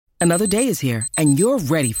Another day is here, and you're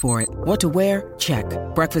ready for it. What to wear? Check.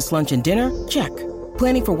 Breakfast, lunch, and dinner? Check.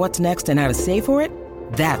 Planning for what's next and how to save for it?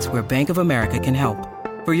 That's where Bank of America can help.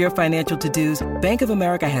 For your financial to-dos, Bank of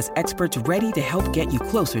America has experts ready to help get you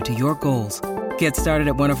closer to your goals. Get started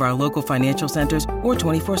at one of our local financial centers or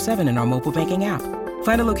 24/7 in our mobile banking app.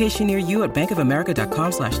 Find a location near you at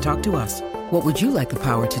bankofamerica.com/talktous. What would you like the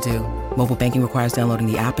power to do? Mobile banking requires downloading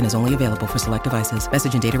the app and is only available for select devices.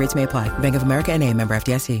 Message and data rates may apply. Bank of America N.A., member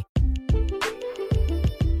FDIC.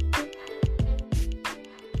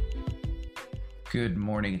 Good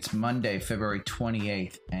morning. It's Monday, February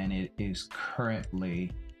 28th, and it is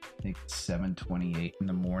currently, I think, 7:28 in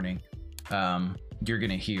the morning. You're going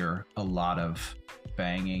to hear a lot of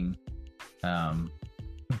banging,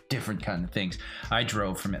 different kind of things. I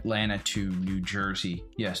drove from Atlanta to New Jersey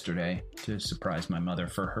yesterday to surprise my mother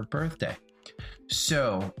for her birthday.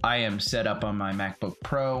 So I am set up on my MacBook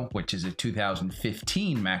Pro, which is a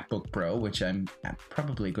 2015 MacBook Pro, which I'm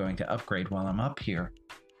probably going to upgrade while I'm up here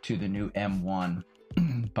to the new M1.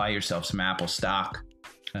 Buy yourself some Apple stock.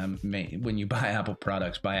 When you buy Apple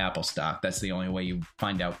products, buy Apple stock. That's the only way you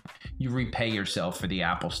find out. You repay yourself for the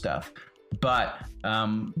Apple stuff. But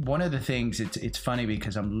one of the things, it's funny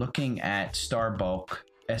because I'm looking at Starbulk,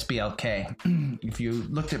 SBLK. If you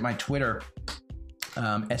looked at my Twitter,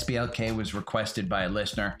 SBLK was requested by a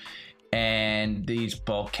listener. And these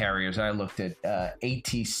bulk carriers, I looked at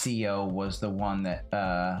ATCO was the one that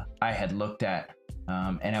I had looked at.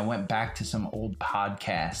 And I went back to some old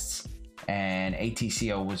podcasts, and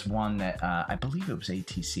ATCO was one that I believe it was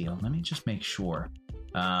ATCO. Let me just make sure.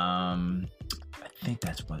 I think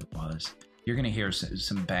that's what it was. You're going to hear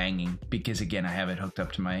some banging because, again, I have it hooked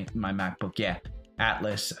up to my MacBook. Yeah,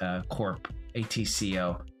 Atlas Corp,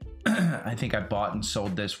 ATCO. I think I bought and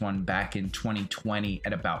sold this one back in 2020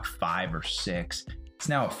 at about 5 or 6. It's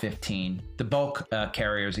now at 15. The bulk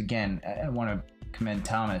carriers, again, I want to commend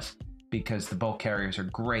Thomas, because the bulk carriers are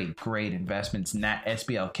great investments. And that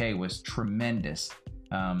SBLK was tremendous.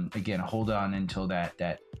 Again, hold on until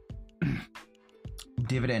that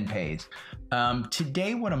dividend pays.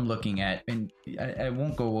 Today, what I'm looking at, and I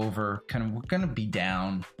won't go over, we're going to be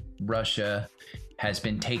down. Russia has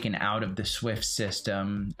been taken out of the SWIFT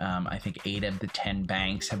system. I think 8 of the 10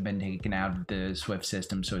 banks have been taken out of the SWIFT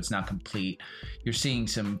system, so it's not complete. You're seeing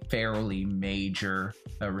some fairly major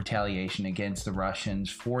retaliation against the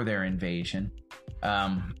Russians for their invasion.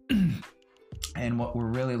 And what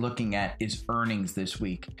we're really looking at is earnings this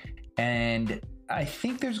week. And I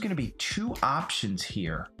think there's going to be 2 options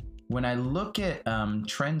here. When I look at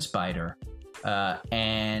TrendSpider,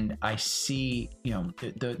 and I see,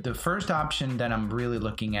 the first option that I'm really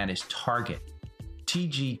looking at is Target,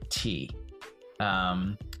 TGT.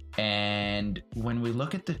 And when we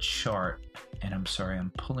look at the chart, and I'm sorry,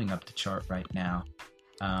 I'm pulling up the chart right now.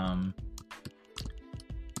 And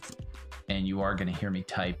you are going to hear me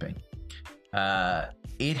typing.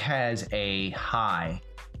 It has a high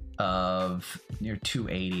of near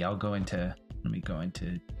 280. Let me go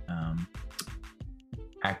into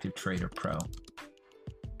Active Trader Pro.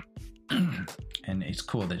 And it's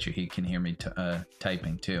cool that you can hear me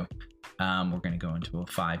typing too. We're going to go into a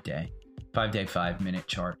 5-day, 5-minute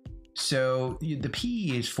chart. So the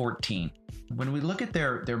PE is 14. When we look at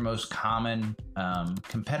their most common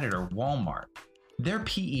competitor, Walmart, their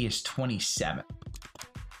PE is 27.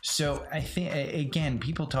 So I think, again,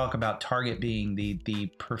 people talk about Target being the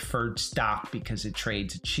preferred stock because it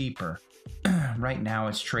trades cheaper. Right now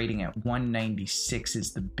it's trading at 196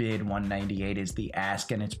 is the bid, 198 is the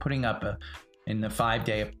ask, and it's putting up in the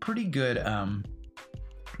 5-day a pretty good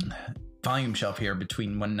volume shelf here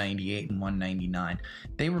between 198 and 199.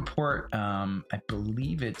 They report, I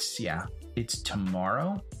believe it's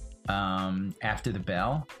tomorrow after the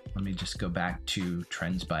bell. Let me just go back to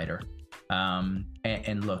TrendSpider.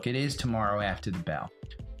 And look, it is tomorrow after the bell.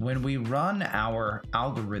 When we run our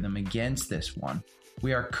algorithm against this one,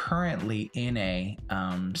 we are currently in a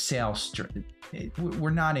sales. We're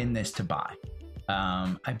not in this to buy.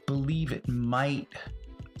 I believe it might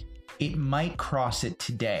cross it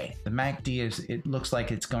today. The MACD it looks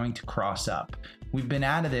like it's going to cross up. We've been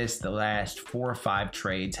out of this. The last 4 or 5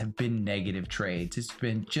 trades have been negative trades. It's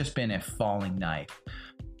just been a falling knife.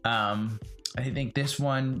 I think this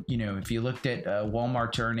one, if you looked at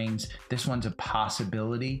Walmart's earnings, this one's a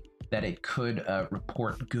possibility that it could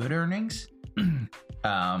report good earnings.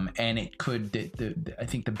 And it could, I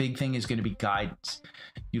think the big thing is going to be guidance.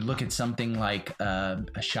 You look at something like a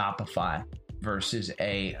Shopify versus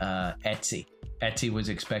a Etsy. Etsy was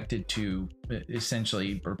expected to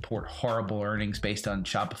essentially report horrible earnings based on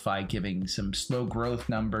Shopify giving some slow growth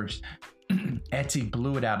numbers. Etsy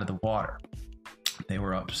blew it out of the water. They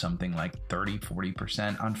were up something like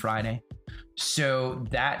 30-40% on Friday. So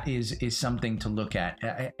that is something to look at.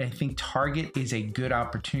 I think Target is a good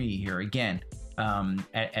opportunity here. Again,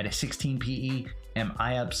 at a 16 PE, am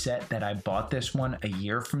I upset that I bought this one a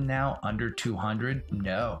year from now under 200?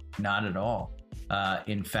 No, not at all.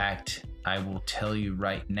 In fact, I will tell you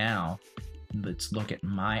right now, let's look at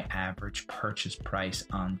my average purchase price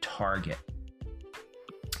on Target.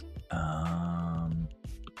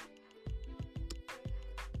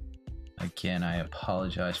 Again, I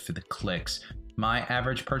apologize for the clicks. My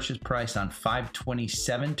average purchase price on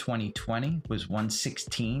 5/27/2020 was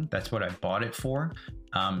 $116. That's what I bought it for.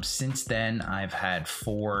 Since then, I've had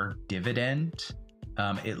 4 dividends.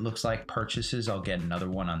 It looks like purchases. I'll get another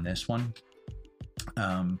one on this one.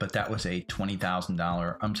 But that was a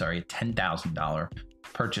 $10,000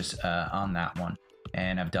 purchase on that one.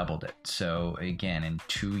 And I've doubled it. So again, in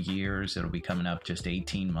 2 years, it'll be coming up just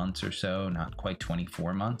 18 months or so, not quite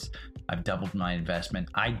 24 months. I've doubled my investment.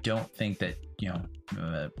 I don't think that,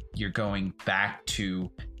 you're going back to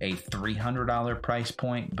a $300 price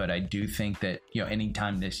point, but I do think that,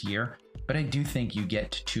 anytime this year, but I do think you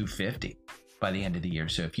get to $250 by the end of the year.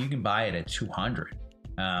 So if you can buy it at $200,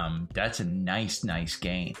 that's a nice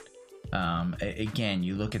gain. Again,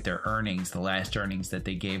 you look at their earnings, the last earnings that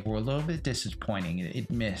they gave were a little bit disappointing.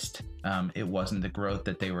 It missed. It wasn't the growth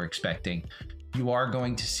that they were expecting. You are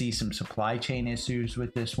going to see some supply chain issues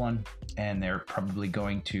with this one, and they're probably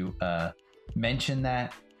going to mention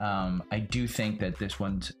that. I do think that this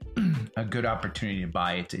one's a good opportunity to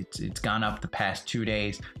buy it. It's gone up the past 2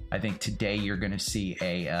 days. I think today you're going to see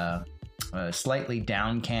a slightly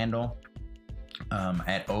down candle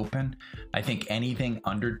at open. I think anything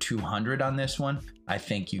under 200 on this one, I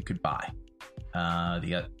think you could buy.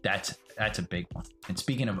 That's a big one. And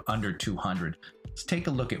speaking of under 200, let's take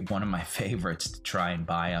a look at one of my favorites to try and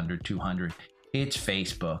buy under 200. It's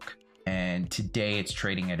Facebook. And today it's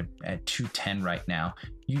trading at 210 right now.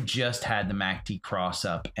 You just had the MACD cross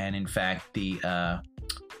up. And in fact, the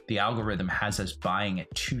algorithm has us buying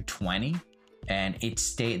at 220. And it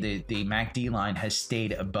stayed, the MACD line has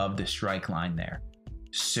stayed above the strike line there.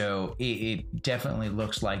 So it definitely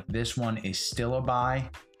looks like this one is still a buy.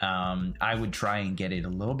 I would try and get it a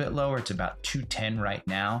little bit lower. It's about 210 right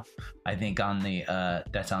now. I think on the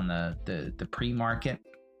that's on the pre-market.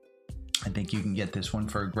 I think you can get this one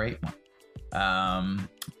for a great one.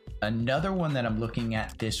 Another one that I'm looking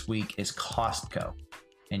at this week is Costco.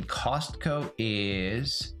 And Costco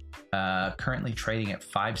is currently trading at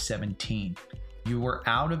 517. You were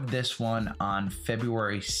out of this one on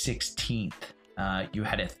February 16th. You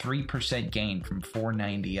had a 3% gain from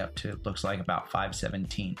 490 up to, it looks like, about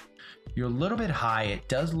 517. You're a little bit high. It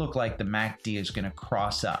does look like the MACD is going to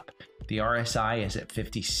cross up. The RSI is at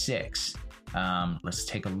 56. Let's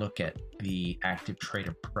take a look at the Active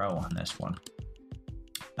Trader Pro on this one.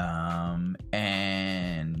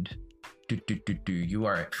 You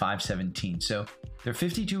are at 517. So their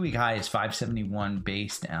 52-week high is 571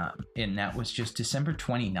 based, and that was just December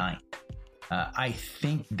 29th. I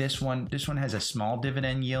think this one has a small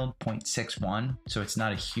dividend yield, 0.61, so it's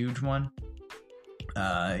not a huge one.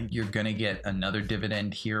 You're going to get another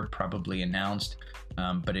dividend here, probably announced,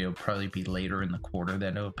 but it'll probably be later in the quarter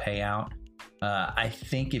that it'll pay out. I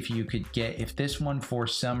think if this one for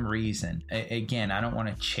some reason, again, I don't want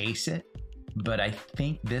to chase it, but I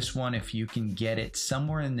think this one, if you can get it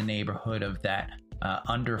somewhere in the neighborhood of that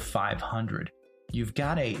under 500, you've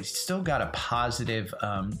still got a positive,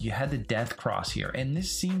 you had the death cross here. And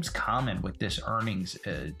this seems common with this earnings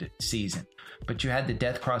season, but you had the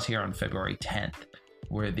death cross here on February 10th,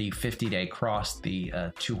 where the 50-day crossed the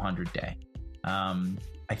 200-day.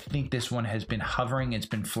 I think this one has been hovering. It's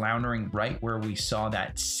been floundering right where we saw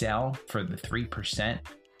that sell for the 3%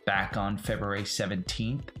 back on February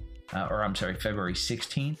 17th, February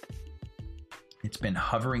 16th. It's been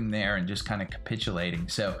hovering there and just kind of capitulating.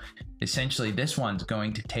 So essentially this one's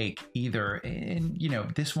going to take either,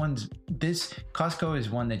 this Costco is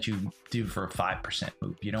one that you do for a 5%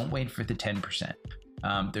 move. You don't wait for the 10%.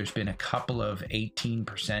 There's been a couple of 18%,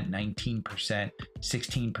 19%,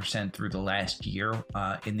 16% through the last year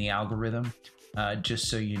in the algorithm. Just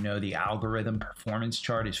so you know, the algorithm performance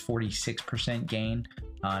chart is 46% gain.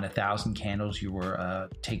 On 1,000 candles, you were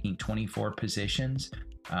taking 24 positions.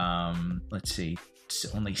 Let's see,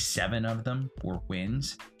 only 7 of them were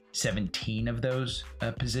wins. 17 of those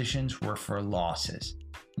positions were for losses.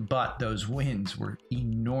 But those wins were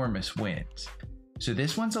enormous wins. So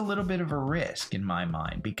this one's a little bit of a risk in my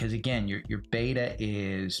mind, because again, your beta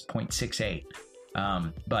is 0.68.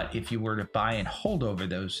 But if you were to buy and hold over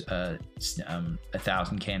those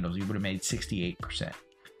 1,000 candles, you would have made 68%.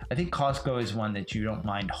 I think Costco is one that you don't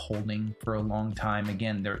mind holding for a long time.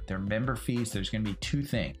 Again, their member fees, there's going to be two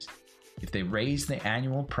things. If they raise the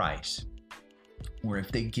annual price, or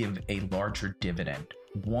if they give a larger dividend,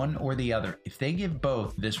 one or the other. If they give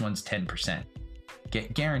both, this one's 10%.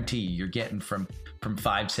 Guarantee you're getting from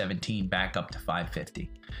 517 back up to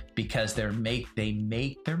 550, because they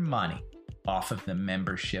make their money off of the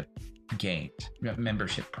membership gains,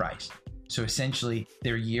 membership price. So essentially,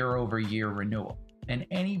 their year-over-year renewal. And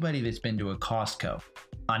anybody that's been to a Costco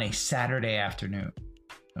on a Saturday afternoon,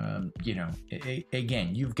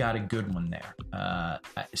 again, you've got a good one there.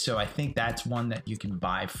 So I think that's one that you can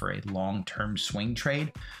buy for a long-term swing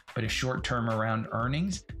trade, but a short-term around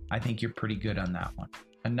earnings, I think you're pretty good on that one.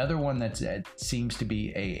 Another one that seems to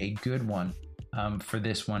be a good one for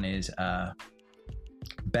this one is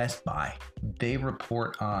Best Buy. They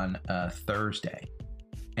report on Thursday,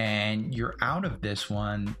 and you're out of this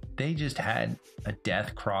one. They just had a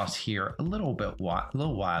death cross here a little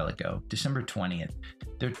while ago, December 20th.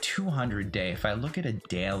 Their 200-day, if I look at a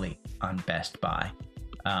daily on Best Buy,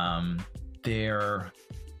 their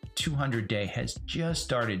 200-day has just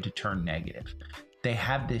started to turn negative. They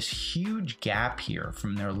have this huge gap here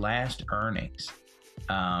from their last earnings,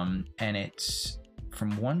 and it's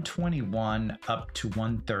from 121 up to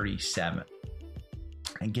 137.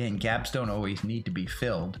 Again, gaps don't always need to be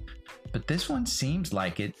filled, but this one seems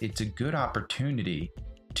like it's a good opportunity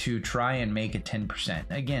to try and make a 10%.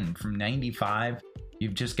 Again, from 95,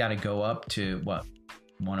 you've just got to go up to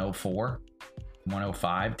 104,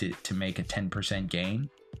 105 to make a 10% gain.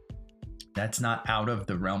 That's not out of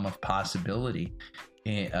the realm of possibility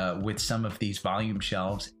with some of these volume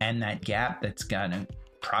shelves and that gap that's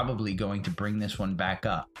probably going to bring this one back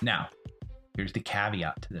up. Now, here's the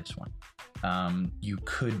caveat to this one. You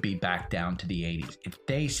could be back down to the 80s. If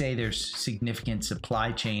they say there's significant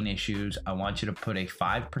supply chain issues, I want you to put a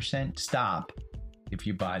 5% stop if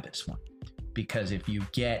you buy this one. Because if you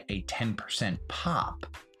get a 10% pop,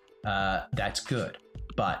 that's good.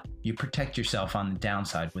 But you protect yourself on the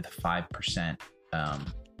downside with a 5%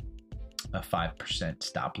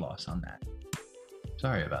 stop loss on that.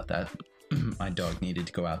 Sorry about that. My dog needed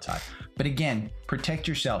to go outside. But again, protect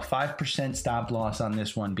yourself. 5% stop loss on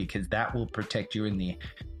this one, because that will protect you in the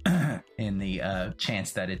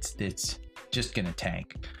chance that it's just going to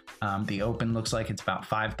tank. The open looks like it's about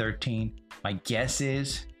 513. My guess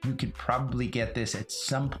is you could probably get this at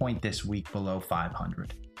some point this week below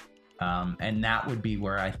 500. And that would be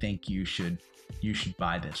where I think you should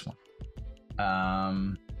buy this one.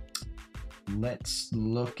 Let's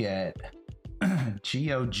look at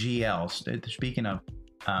GOGL. Speaking of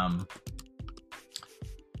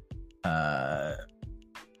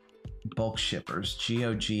bulk shippers,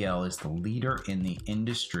 GOGL is the leader in the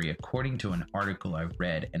industry, according to an article I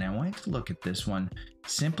read. And I wanted to look at this one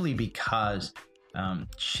simply because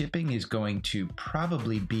shipping is going to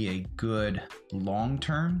probably be a good long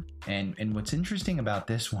term. And what's interesting about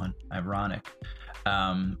this one, ironic,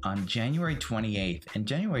 on January 28th, and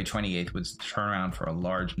January 28th was the turnaround for a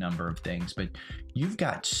large number of things, but you've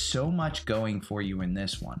got so much going for you in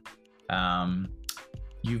this one.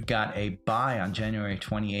 You've got a buy on January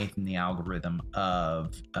 28th in the algorithm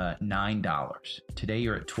of $9. Today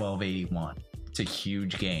you're at $12.81. It's a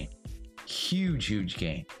huge gain. Huge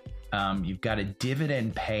gain. You've got a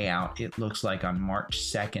dividend payout, it looks like, on March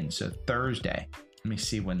 2nd, so Thursday. Let me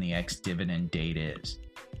see when the ex-dividend date is.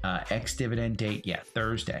 Ex-dividend date,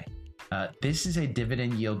 Thursday. This is a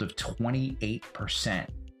dividend yield of 28%.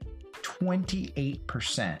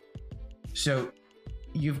 28%. So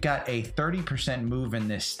you've got a 30% move in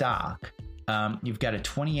this stock. You've got a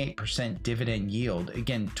 28% dividend yield.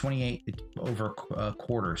 Again, 28 over a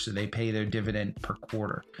quarter, so they pay their dividend per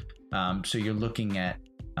quarter. So you're looking at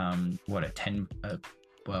maybe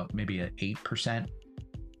an 8%,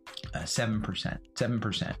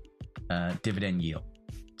 7% dividend yield.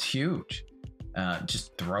 It's huge.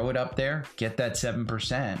 Just throw it up there, get that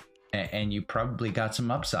 7%, and you probably got some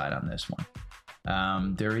upside on this one.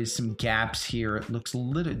 There is some gaps here. It looks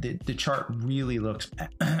the chart really looks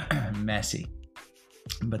messy,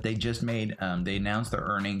 but they just they announced their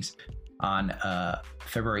earnings on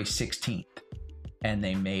February 16th, and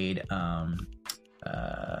they made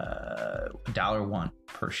 $1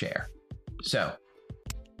 per share. So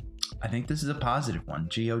I think this is a positive one.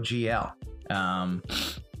 GOGL.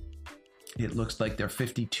 It looks like their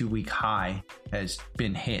 52-week high has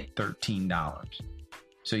been hit, $13.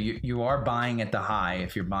 So you are buying at the high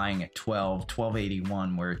if you're buying at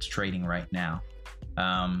 $12.81 where it's trading right now.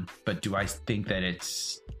 But do I think that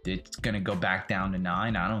it's going to go back down to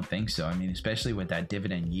 $9? I don't think so. I mean, especially with that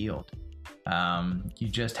dividend yield. You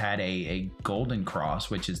just had a golden cross,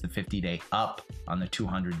 which is the 50-day up on the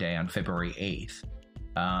 200-day on February 8th.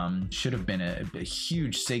 Should have been a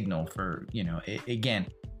huge signal for, again,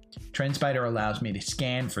 TrendSpider allows me to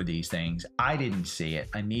scan for these things. I didn't see it.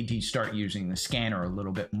 I need to start using the scanner a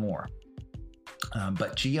little bit more.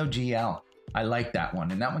 But GOGL, I like that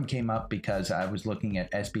one. And that one came up because I was looking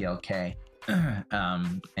at SBLK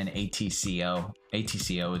and ATCO.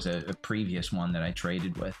 ATCO is a previous one that I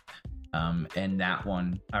traded with. And that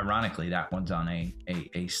one, ironically, that one's on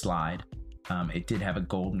a slide. It did have a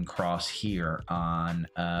golden cross here on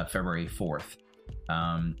February 4th.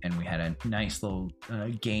 And we had a nice little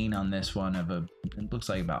gain on this one of it looks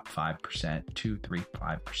like about 5%, 2, 3,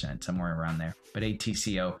 5%, somewhere around there. But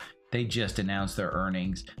ATCO, they just announced their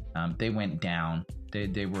earnings. They went down.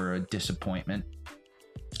 They were a disappointment.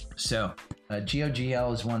 So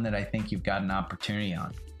GOGL is one that I think you've got an opportunity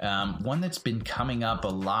on. One that's been coming up a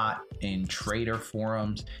lot in trader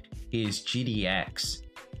forums is GDX,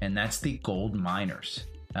 and that's the gold miners.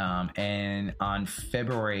 And on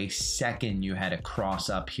February 2nd, you had a cross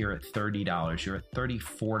up here at $30. You're at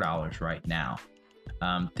 $34 right now.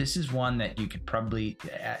 This is one that you could probably,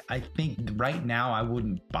 I think right now I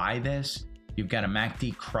wouldn't buy this. You've got a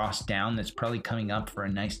MACD cross down that's probably coming up for a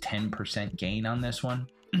nice 10% gain on this one.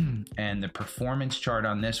 And the performance chart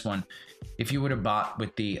on this one, if you would have bought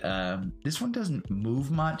with the, this one doesn't move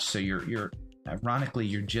much. So you're ironically,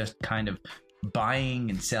 you're just kind of buying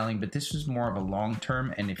and selling, but this was more of a long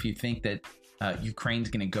term. And if you think that Ukraine's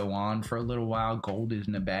going to go on for a little while, gold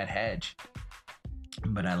isn't a bad hedge.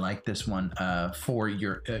 But I like this one for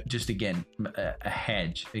your just again a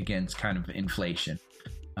hedge against kind of inflation.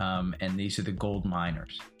 And these are the gold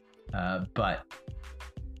miners, but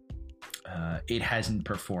it hasn't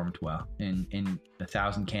performed well. In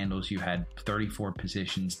 1,000 candles, you had 34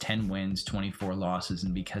 positions, 10 wins, 24 losses,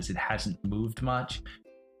 and because it hasn't moved much,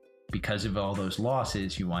 because of all those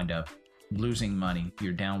losses, you wind up losing money.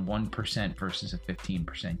 You're down 1% versus a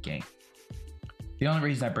 15% gain. The only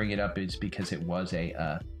reason I bring it up is because it was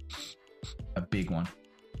a big one.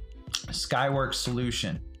 Skyworks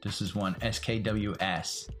Solution. This is one,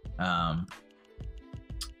 SKWS.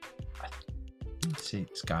 Let's see,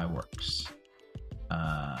 Skyworks.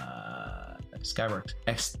 Skyworks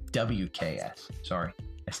SWKS. Sorry,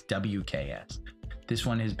 SWKS. This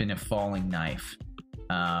one has been a falling knife.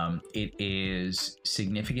 It is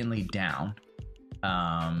significantly down.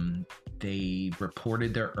 They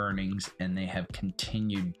reported their earnings and they have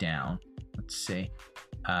continued down. Let's see.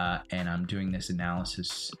 And I'm doing this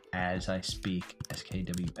analysis as I speak.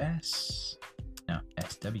 SKWS. No,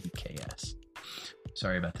 SWKS.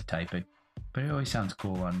 Sorry about the typing. But it always sounds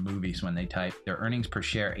cool on movies when they type. Their earnings per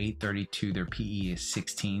share, 832. Their PE is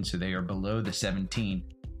 16. So they are below the 17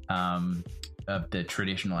 of the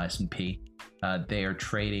traditional S&P. They are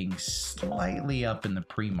trading slightly up in the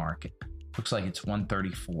pre-market. Looks like it's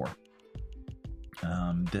 134.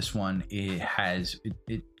 This one, it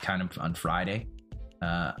kind of on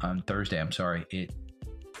Thursday, I'm sorry, it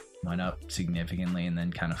went up significantly and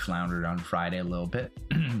then kind of floundered on Friday a little bit,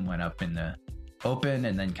 went up in the open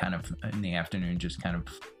and then kind of in the afternoon just kind of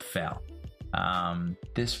fell.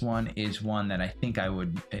 This one is one that I think I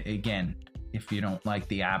would, again, if you don't like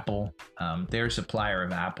the Apple, they're a supplier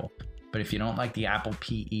of Apple, but if you don't like the Apple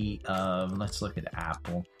PE of, let's look at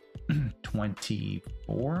Apple,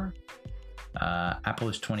 24, Apple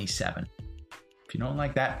is 27. If you don't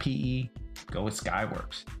like that PE, go with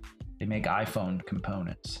Skyworks. They make iPhone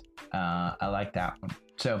components. I like that one.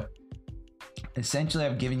 So essentially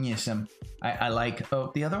I've given you some, I like,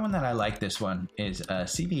 the other one that I like, this one is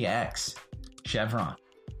CVX, Chevron.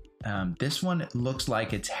 This one looks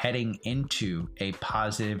like it's heading into a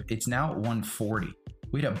positive. It's now at 140.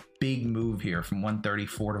 We had a big move here from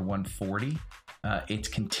 134 to 140. It's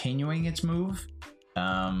continuing its move.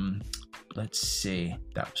 Let's see.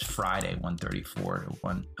 That was Friday, 134 to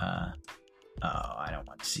 1. I don't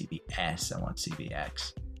want CVS. I want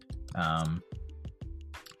CVX.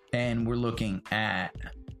 And we're looking at,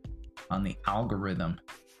 on the algorithm,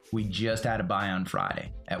 we just had a buy on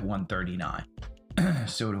Friday at 139.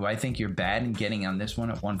 So do I think you're bad in getting on this one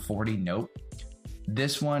at 140? Nope.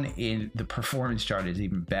 This one in the performance chart is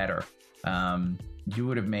even better. You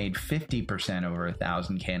would have made 50% over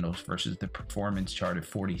 1,000 candles versus the performance chart of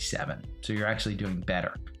 47. So you're actually doing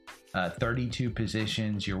better. 32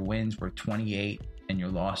 positions, your wins were 28 and your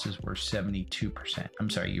losses were 72%. I'm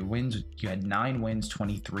sorry, your wins, you had 9 wins,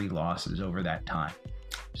 23 losses over that time.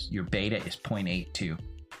 Your beta is 0.82.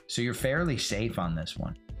 So you're fairly safe on this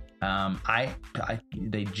one.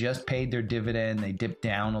 They just paid their dividend. They dipped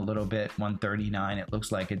down a little bit, 139. It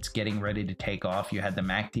looks like it's getting ready to take off. You had the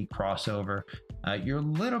MACD crossover. You're a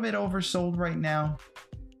little bit oversold right now.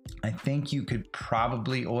 I think you could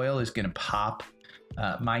probably, oil is going to pop.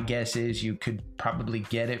 My guess is you could probably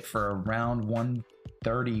get it for around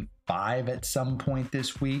 135 at some point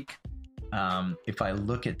this week. If I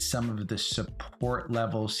look at some of the support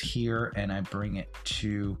levels here and I bring it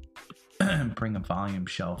to bring a volume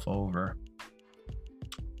shelf over,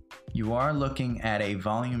 you are looking at a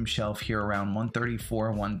volume shelf here around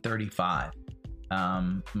 134, 135.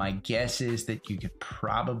 My guess is that you could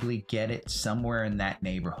probably get it somewhere in that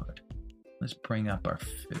neighborhood. Let's bring up our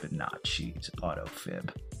Fibonacci's auto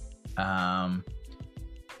fib.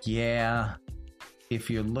 Yeah, if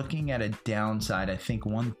you're looking at a downside, I think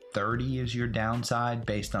 130 is your downside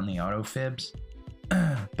based on the auto fibs.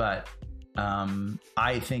 But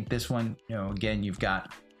I think this one, again, you've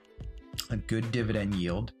got a good dividend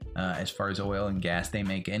yield. As far as oil and gas, they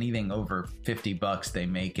make anything over $50, they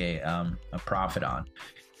make a profit on.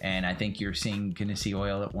 And I think you're going to see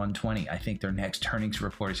oil at 120. I think their next earnings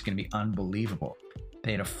report is going to be unbelievable.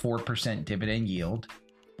 They had a 4% dividend yield.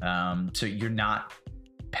 So you're not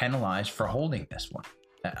penalized for holding this one.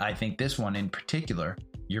 I think this one in particular,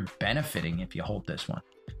 you're benefiting if you hold this one.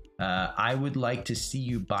 I would like to see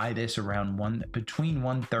you buy this around between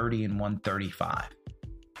 130 and 135.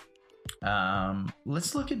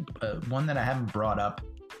 Let's look at one that I haven't brought up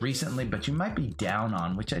recently, but you might be down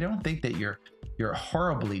on, which I don't think that you're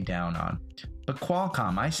horribly down on. But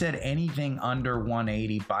Qualcomm, I said anything under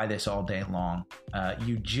 180, buy this all day long.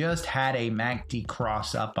 You just had a MACD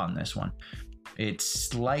cross up on this one. It's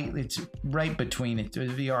right between it.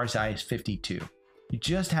 The RSI is 52. You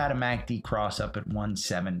just had a MACD cross up at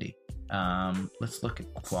 170. Let's look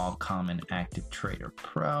at Qualcomm and Active Trader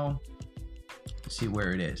Pro. See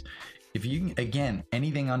where it is. If you can, again,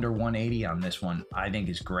 anything under 180 on this one, I think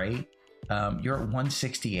is great. You're at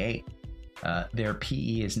 168. Their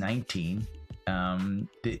PE is 19.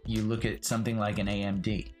 You look at something like an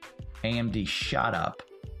AMD. AMD shot up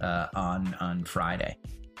on Friday,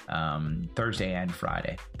 Thursday and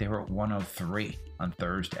Friday. They were at 103 on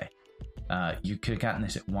Thursday. You could have gotten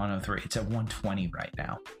this at 103. It's at 120 right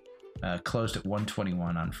now. Closed at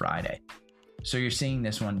 121 on Friday. So you're seeing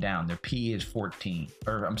this one down. Their PE is 47.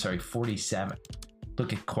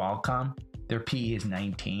 Look at Qualcomm. Their PE is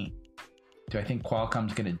 19. Do I think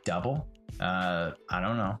Qualcomm's going to double? I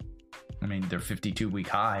don't know. I mean, their 52-week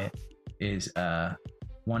high is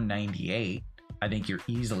 198. I think you're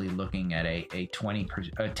easily looking at a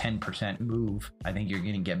 10% move. I think you're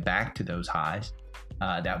going to get back to those highs.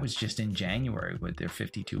 That was just in January with their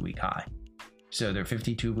 52-week high. So their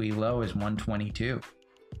 52-week low is 122.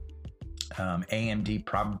 AMD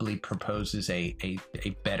probably proposes a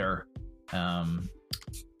better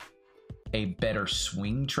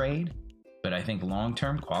swing trade, but I think long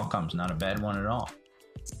term Qualcomm's not a bad one at all.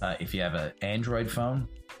 If you have an Android phone,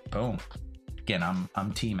 boom. Again,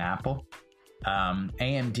 I'm team Apple.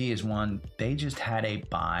 AMD is one. They just had a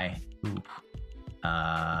buy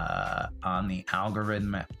on the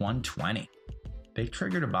algorithm at 120. They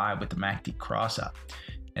triggered a buy with the MACD cross up.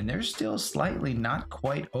 And they're still slightly not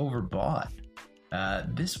quite overbought.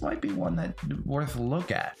 This might be one that's worth a look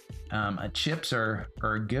at. Chips are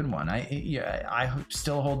a good one. I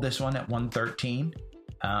still hold this one at 113.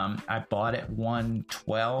 I bought at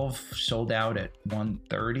 112, sold out at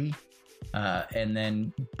 130, and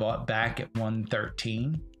then bought back at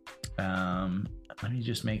 113. Let me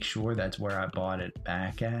just make sure that's where I bought it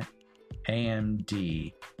back at.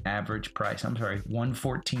 AMD average price,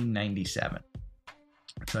 114.97.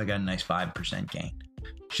 So I got a nice 5% gain.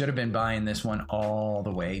 Should have been buying this one all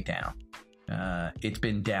the way down. It's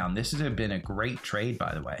been down. This has been a great trade,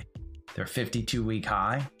 by the way. Their 52-week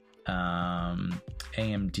high, AMD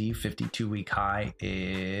 52-week high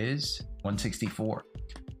is 164.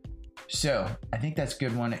 So I think that's a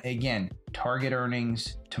good one. Again, Target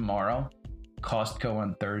earnings tomorrow, Costco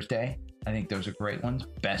on Thursday. I think those are great ones.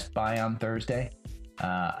 Best Buy on Thursday.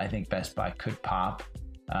 I think Best Buy could pop.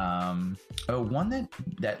 One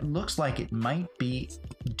that looks like it might be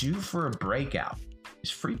due for a breakout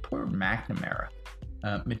is Freeport-McMoRan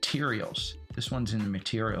materials. This one's in the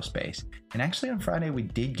material space. And actually on Friday we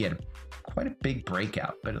did get quite a big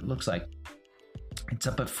breakout, but it looks like it's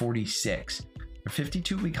up at 46. The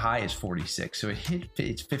 52-week high is 46, so it hit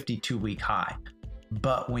its 52-week high.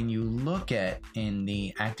 But when you look at in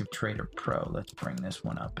the Active Trader Pro, let's bring this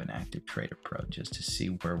one up in Active Trader Pro just to see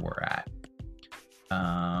where we're at.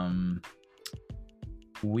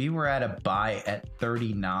 we were at a buy at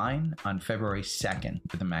 39 on February 2nd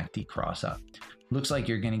with a MACD cross up. Looks like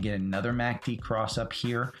you're going to get another MACD cross up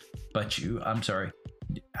here, but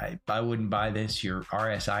I wouldn't buy this. Your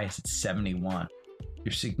RSI is at 71.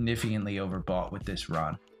 You're significantly overbought with this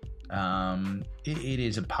run. It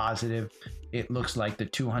is a positive. It looks like the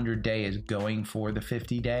 200-day is going for the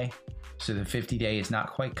 50-day. So the 50-day is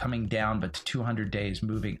not quite coming down, but the 200-day is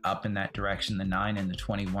moving up in that direction. The 9 and the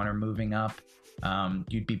 21 are moving up.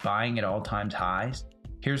 You'd be buying at all-time highs.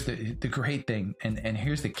 Here's the great thing, and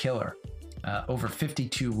here's the killer. Over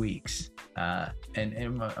 52 weeks, and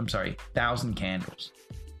I'm sorry, 1,000 candles.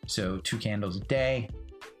 So 2 candles a day.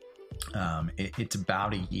 It's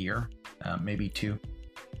about a year, maybe 2.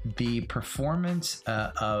 The performance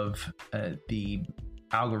of the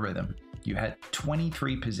algorithm, you had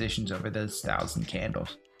 23 positions over those 1,000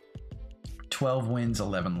 candles, 12 wins,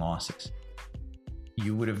 11 losses.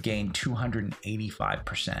 You would have gained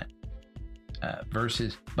 285%,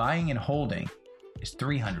 versus buying and holding is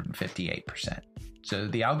 358%. So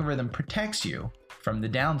the algorithm protects you from the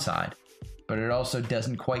downside, but it also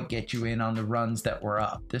doesn't quite get you in on the runs that were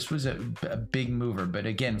up. This was a big mover, but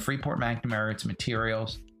again, Freeport-McMoRan, it's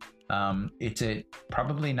materials. It's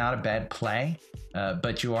probably not a bad play,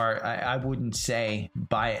 but I wouldn't say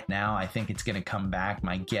buy it now. I think it's going to come back.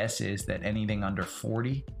 My guess is that anything under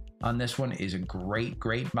 40 on this one is a great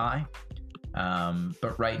buy.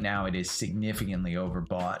 But right now it is significantly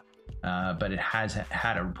overbought. But it has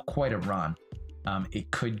had quite a run. It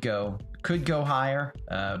could go higher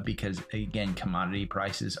because again, commodity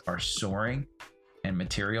prices are soaring and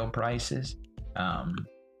material prices.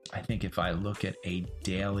 I think if I look at a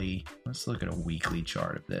daily, let's look at a weekly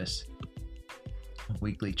chart of this. A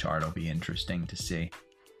weekly chart will be interesting to see.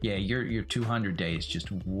 Yeah, your 200 days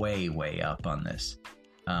just way up on this.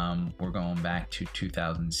 We're going back to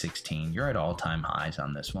 2016. You're at all-time highs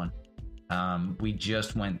on this one. We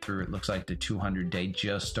just went through, it looks like the 200-day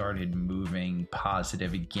just started moving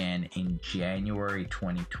positive again in January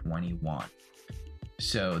 2021.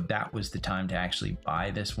 So that was the time to actually buy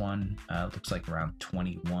this one. Looks like around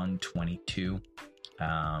 21, 22,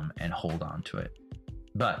 and hold on to it.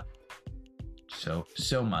 But so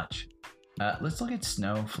much. Let's look at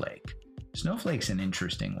Snowflake. Snowflake's an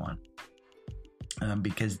interesting one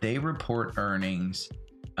because they report earnings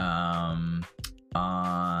on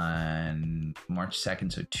March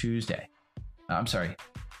 2nd, so Tuesday. I'm sorry,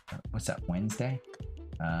 what's that, Wednesday?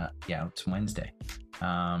 Yeah, it's Wednesday.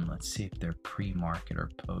 Let's see if they're pre-market or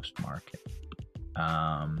post-market.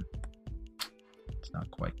 It's not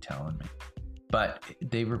quite telling me. But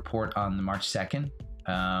they report on the March 2nd.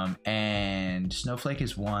 And Snowflake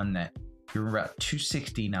is one that you're about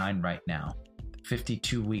 269 right now.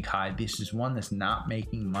 52-week high. This is one that's not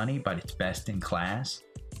making money, but it's best in class.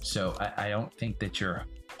 So I don't think that you're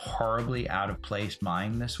horribly out of place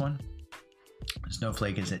buying this one.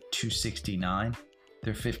 Snowflake is at 269.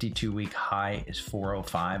 Their 52-week high is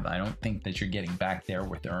 405. I don't think that you're getting back there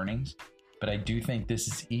with earnings, but I do think this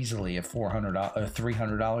is easily a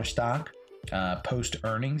 $300 stock post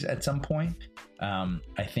earnings at some point.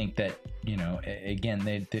 I think that,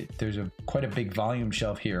 again, there's quite a big volume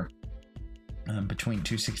shelf here between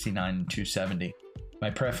 269 and 270. My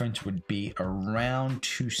preference would be around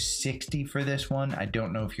 260 for this one. I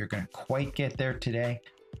don't know if you're going to quite get there today,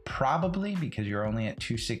 probably because you're only at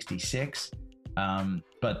 266.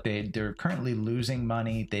 But they're currently losing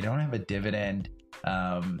money. They don't have a dividend.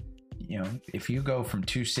 If you go from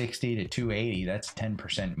 260 to 280, that's a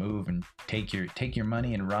 10% move, and take your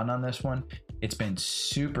money and run on this one. It's been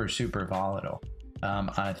super volatile. On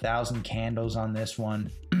 1,000 candles on this one,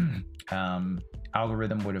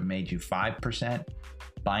 algorithm would have made you 5%.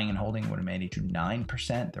 Buying and holding would have made it to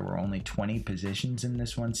 9%. There were only 20 positions in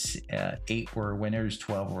this one. 8 were winners,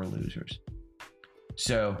 12 were losers.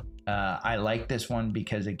 So I like this one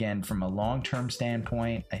because, again, from a long-term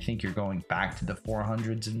standpoint, I think you're going back to the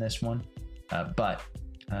 400s in this one. But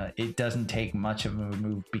it doesn't take much of a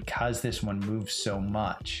move because this one moves so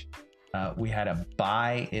much. We had a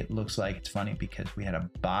buy. It looks like, it's funny because we had a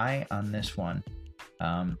buy on this one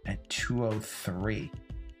at 203.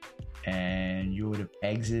 And you would have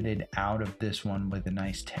exited out of this one with a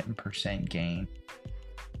nice 10% gain.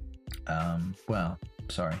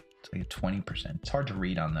 It's like a 20%. It's hard to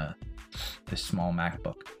read on the small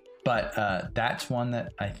MacBook. But that's one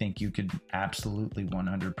that I think you could absolutely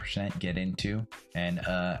 100% get into and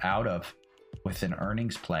out of with an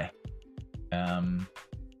earnings play.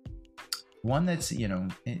 One that's,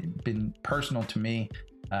 been personal to me,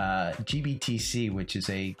 GBTC, which is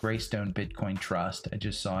a Greystone Bitcoin Trust. I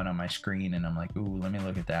just saw it on my screen and I'm like, ooh, let me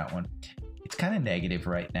look at that one. It's kind of negative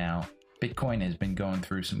right now. Bitcoin has been going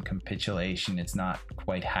through some capitulation. It's not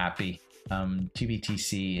quite happy.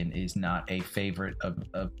 GBTC is not a favorite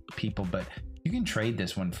of people, but you can trade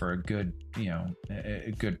this one for a good,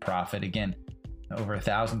 a good profit. Again, over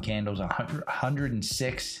 1,000 candles,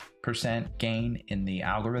 106% gain in the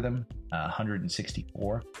algorithm,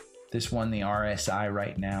 164. This one, the RSI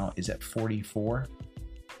right now is at 44.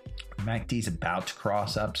 MACD is about to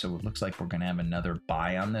cross up, so it looks like we're going to have another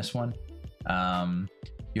buy on this one.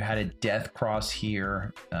 You had a death cross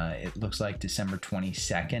here. It looks like December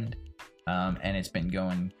 22nd, and it's been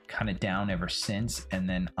going kind of down ever since. And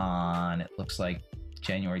then it looks like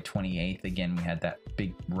January 28th, again, we had that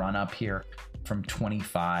big run up here from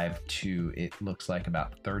 25 to, it looks like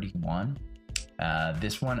about 31.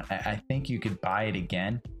 This one, I think you could buy it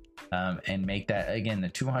again and make that, again, the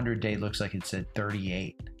 200-day looks like it's at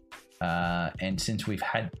 38. And since we've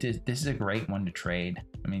had this is a great one to trade.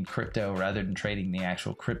 I mean, crypto, rather than trading the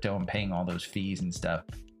actual crypto and paying all those fees and stuff,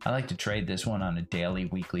 I like to trade this one on a daily,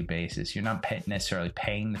 weekly basis. You're not necessarily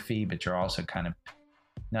paying the fee, but you're also kind of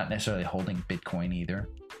not necessarily holding Bitcoin either.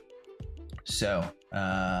 So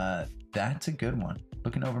that's a good one.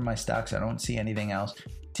 Looking over my stocks, I don't see anything else.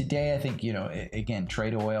 Today, I think, again,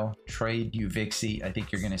 trade oil, trade UVIXI. I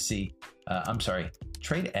think you're going to see,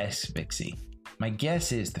 trade SVIXI. My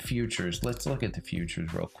guess is the futures. Let's look at the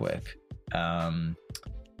futures real quick.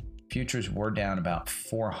 Futures were down about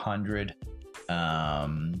 400.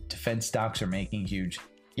 Defense stocks are making huge.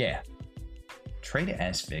 Yeah. Trade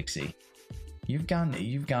SVIXI. You've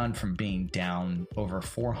gone from being down over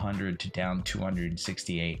 400 to down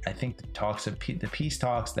 268. I think the peace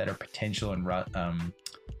talks that are potential in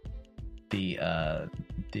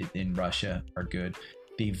in Russia are good.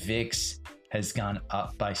 The VIX has gone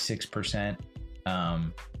up by 6%.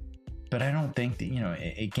 But I don't think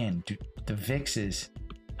that, again, the VIX is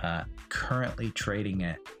currently trading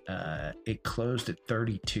at, it closed at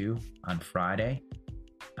 32 on Friday.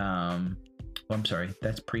 I'm sorry,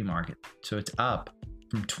 that's pre-market. So it's up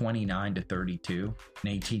from 29 to 32, an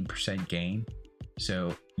 18% gain.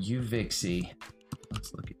 So UVIXI,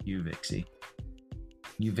 let's look at UVIXI.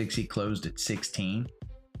 UVIXI closed at 16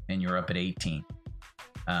 and you're up at 18.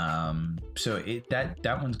 So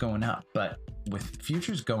that one's going up, but with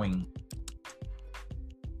futures going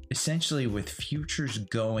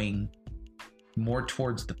more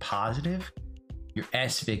towards the positive, your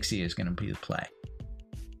SVIXI is going to be the play.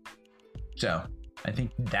 So I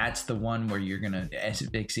think that's the one where you're going to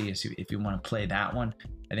SVIXI, if you want to play that one,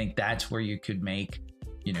 I think that's where you could make,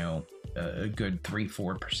 a good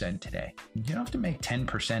 3-4% today. You don't have to make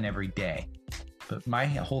 10% every day. But my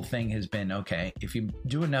whole thing has been, okay, if you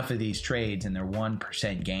do enough of these trades and they're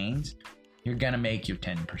 1% gains, you're going to make your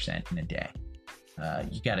 10% in a day.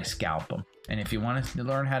 You got to scalp them. And if you want to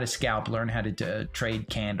learn how to scalp, learn how to trade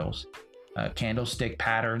candles. Candlestick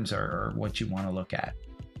patterns are what you want to look at.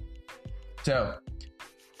 So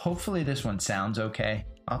hopefully this one sounds okay.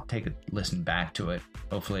 I'll take a listen back to it.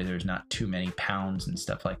 Hopefully there's not too many pounds and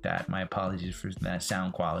stuff like that. My apologies for that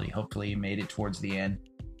sound quality. Hopefully you made it towards the end.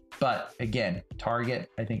 But again, Target,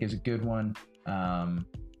 I think, is a good one.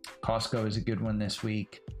 Costco is a good one this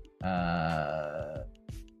week.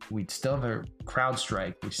 We'd still have a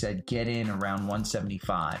CrowdStrike. We said get in around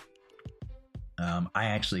 175. I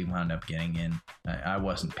actually wound up getting in. I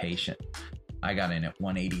wasn't patient. I got in at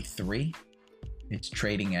 183. It's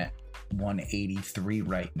trading at 183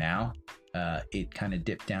 right now. It kind of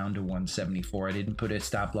dipped down to 174. I didn't put a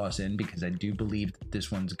stop loss in because I do believe that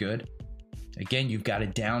this one's good. Again, you've got a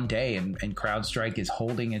down day and CrowdStrike is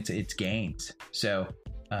holding its gains. So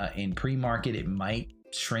in pre-market, it might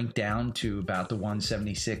shrink down to about the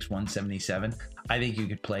 176, 177. I think you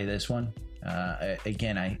could play this one.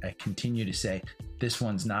 Again, I continue to say this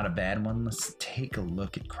one's not a bad one. Let's take a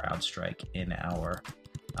look at CrowdStrike in our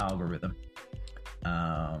algorithm.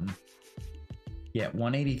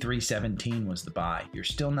 183.17 was the buy. You're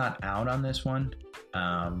still not out on this one.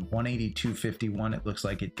 182.51, it looks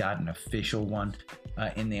like it got an official one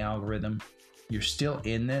in the algorithm. You're still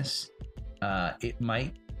in this. It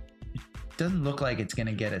doesn't look like it's going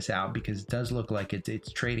to get us out because it does look like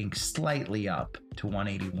it's trading slightly up to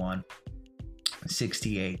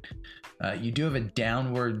 181.68. You do have a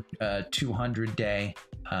downward 200 day.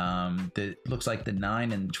 That looks like the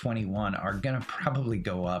 9 and 21 are going to probably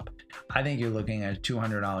go up. I think you're looking at a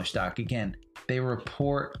 $200 stock. Again, they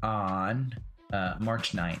report on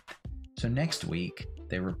March 9th. So next week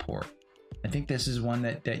they report. I think this is one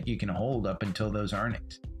that you can hold up until those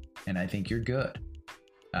earnings. And I think you're good.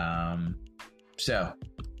 So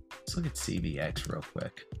let's look at CVX real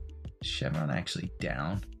quick. Chevron actually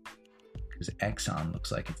down because Exxon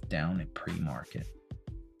looks like it's down in pre-market.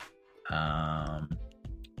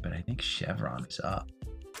 But I think Chevron is up.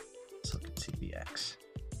 Let's look at CVX.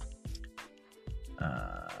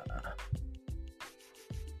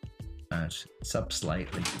 It's up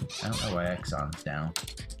slightly. I don't know why Exxon's down.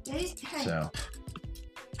 So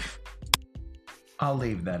I'll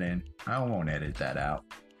leave that in. I won't edit that out.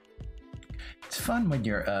 It's fun when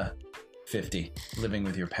you're 50, living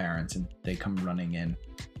with your parents, and they come running in.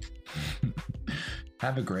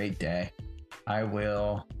 Have a great day. I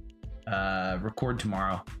will record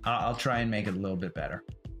tomorrow. I'll try and make it a little bit better.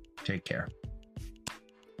 Take care.